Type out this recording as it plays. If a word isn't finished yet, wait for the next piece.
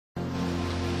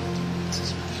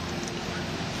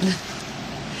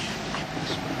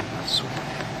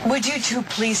Would you two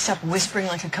please stop whispering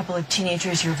like a couple of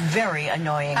teenagers? You're very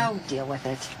annoying. I'll deal with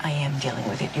it. I am dealing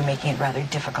with it. You're making it rather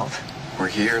difficult. We're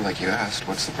here, like you asked.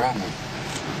 What's the problem?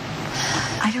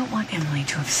 I don't want Emily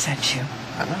to upset you.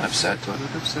 I'm not upset. Do I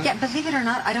look upset? Yeah, believe it or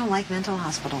not, I don't like mental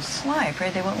hospitals. Why?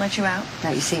 Afraid they won't let you out? Now,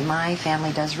 you see, my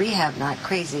family does rehab, not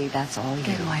crazy. That's all you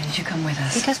do. Then why did you come with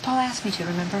us? Because Paul asked me to,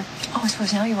 remember? Oh, I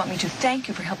suppose now you want me to thank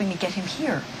you for helping me get him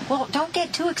here. Well, don't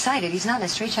get too excited. He's not in a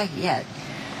straitjacket yet.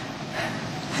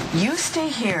 You stay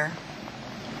here.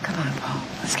 Come on, Paul.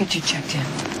 Let's get you checked in.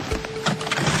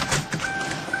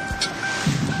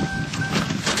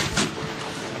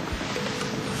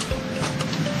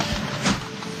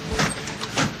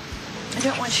 I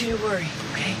don't want you to worry,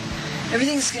 okay?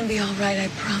 Everything's going to be all right, I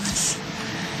promise.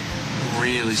 I'm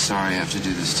really sorry I have to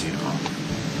do this to you, Mom.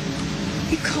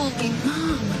 You called me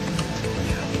Mom.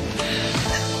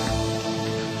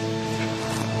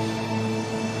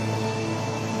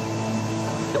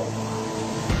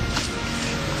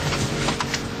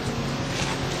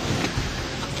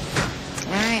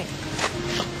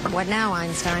 What now,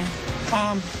 Einstein?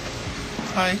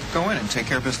 I go in and take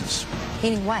care of business.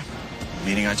 Meaning what?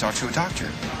 Meaning I talk to a doctor,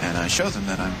 and I show them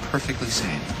that I'm perfectly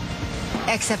sane.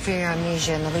 Except for your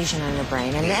amnesia and the lesion on your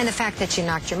brain, and the fact that you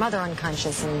knocked your mother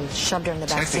unconscious and shoved her in the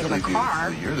back seat of a car.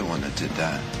 Technically, you're the one that did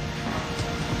that.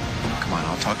 Come on,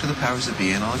 I'll talk to the powers that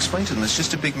be, and I'll explain to them it's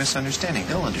just a big misunderstanding.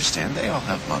 They'll understand. They all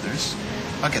have mothers.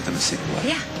 I'll get them to see the way.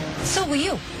 Yeah, so will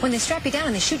you. When they strap you down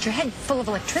and they shoot your head full of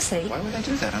electricity. Why would I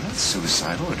do that? I'm not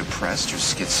suicidal or depressed or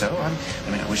schizo.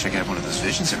 I wish I could have one of those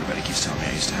visions everybody keeps telling me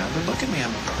I used to have. But look at me,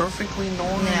 I'm perfectly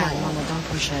normal. Yeah, Mama, don't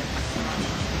push it.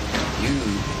 You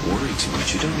worry too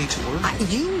much. You don't need to worry.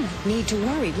 You need to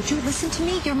worry. Would you listen to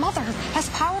me? Your mother has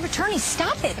power of attorney.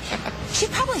 Stop it. She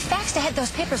probably faxed ahead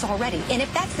those papers already. And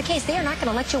if that's the case, they are not going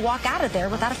to let you walk out of there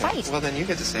without a fight. Well, then you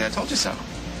get to say, I told you so.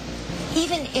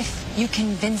 Even if you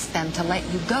convince them to let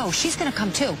you go, she's going to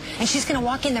come too. And she's going to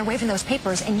walk in there waving those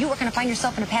papers, and you are going to find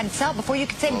yourself in a padded cell before you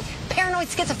can say paranoid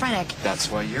schizophrenic.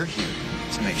 That's why you're here,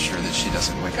 to make sure that she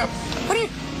doesn't wake up. What are you...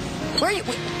 Where are you...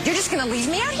 You're just going to leave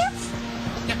me out here?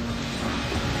 Yeah.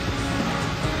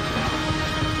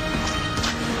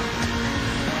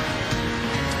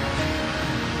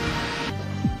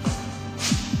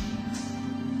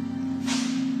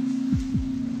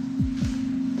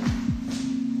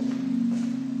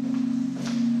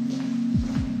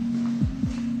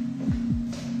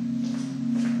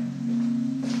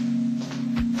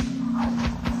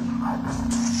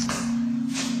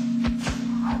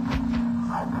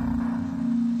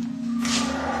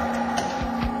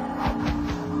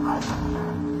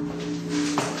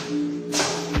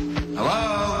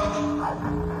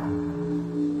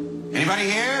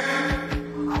 Anybody here?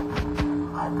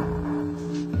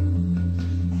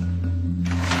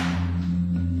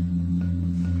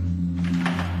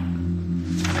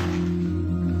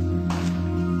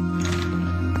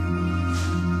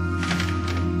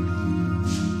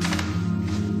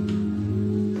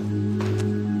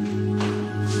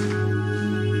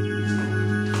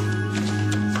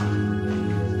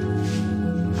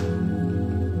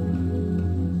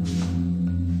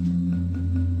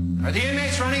 Are the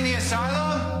inmates running the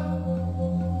asylum?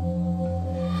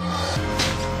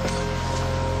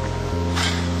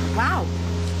 Wow.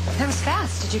 That was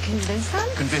fast. Did you convince them?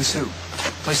 Convince who?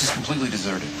 The place is completely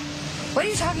deserted. What are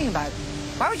you talking about?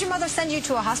 Why would your mother send you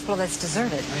to a hospital that's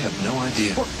deserted? I have no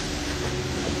idea.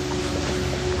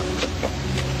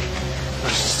 Well,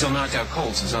 she's still knocked out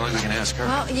cold, so it's not like we can ask her.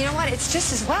 well, you know what? It's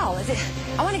just as well.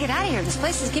 I want to get out of here. This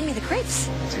place is giving me the creeps.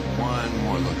 Take one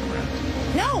more look around.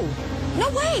 No. No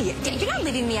way. You're not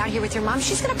leaving me out here with your mom.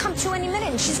 She's going to come to any minute,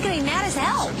 and she's going to be mad as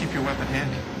hell. So keep your weapon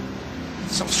handy.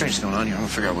 Something strange is going on here. I'm going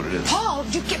to figure out what it is. Paul,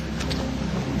 you get...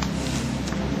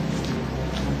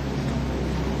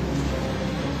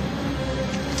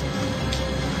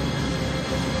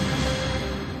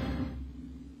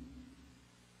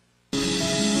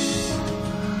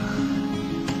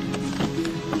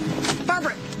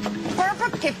 Barbara,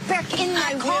 get back in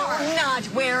my car. I will not.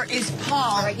 Where is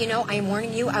Paul? All right, you know, I am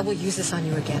warning you. I will use this on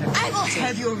you again. Okay? I will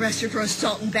have you arrested for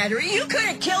assault and battery. You could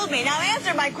have killed me. Now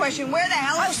answer my question. Where the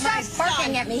hell is my Stop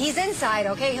barking at me. He's inside,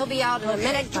 okay? He'll be out in a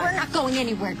minute. We're not going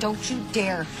anywhere. Don't you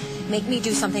dare make me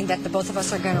do something that the both of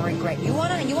us are going to regret. You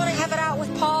wanna have it out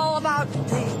with Paul about...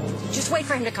 Just wait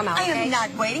for him to come out, okay? I am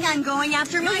not waiting. I'm going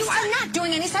after my You son. are not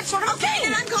doing any such sort of Okay,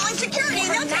 thing. then I'm calling security, and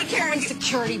they'll take care of you.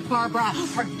 Security, Barbara. Oh,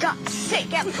 for God's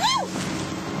sake, Em. Woo!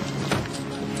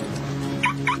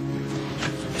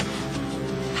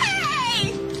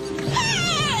 Hey!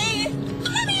 Hey!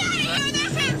 Let me out of here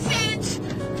this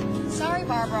instant! Sorry,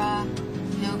 Barbara.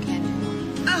 No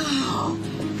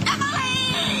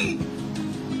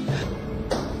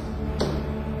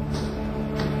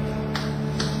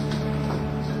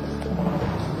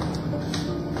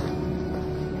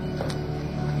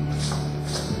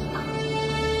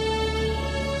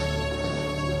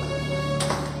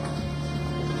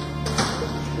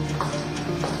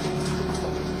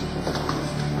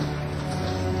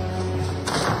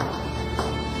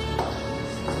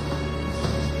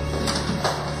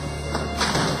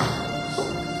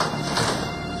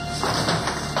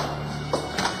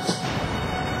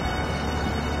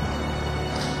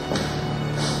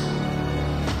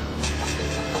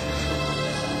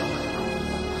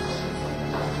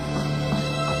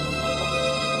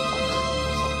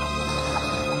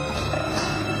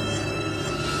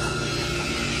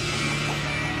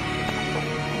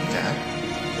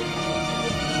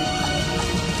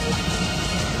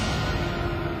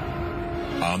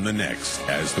On the next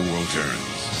As the World Turns.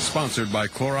 Sponsored by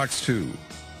Clorox 2.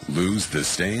 Lose the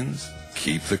stains,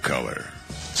 keep the color.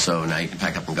 So now you can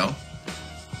pack up and go?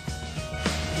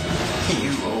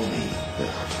 You owe me.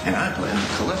 And I plan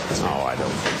to collect it. Oh, I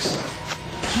don't think so.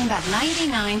 Came back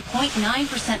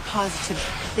 99.9% positive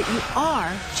that you are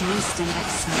James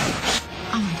Steinbeck's son.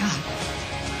 Oh my God.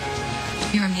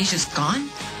 Your amnesia's gone?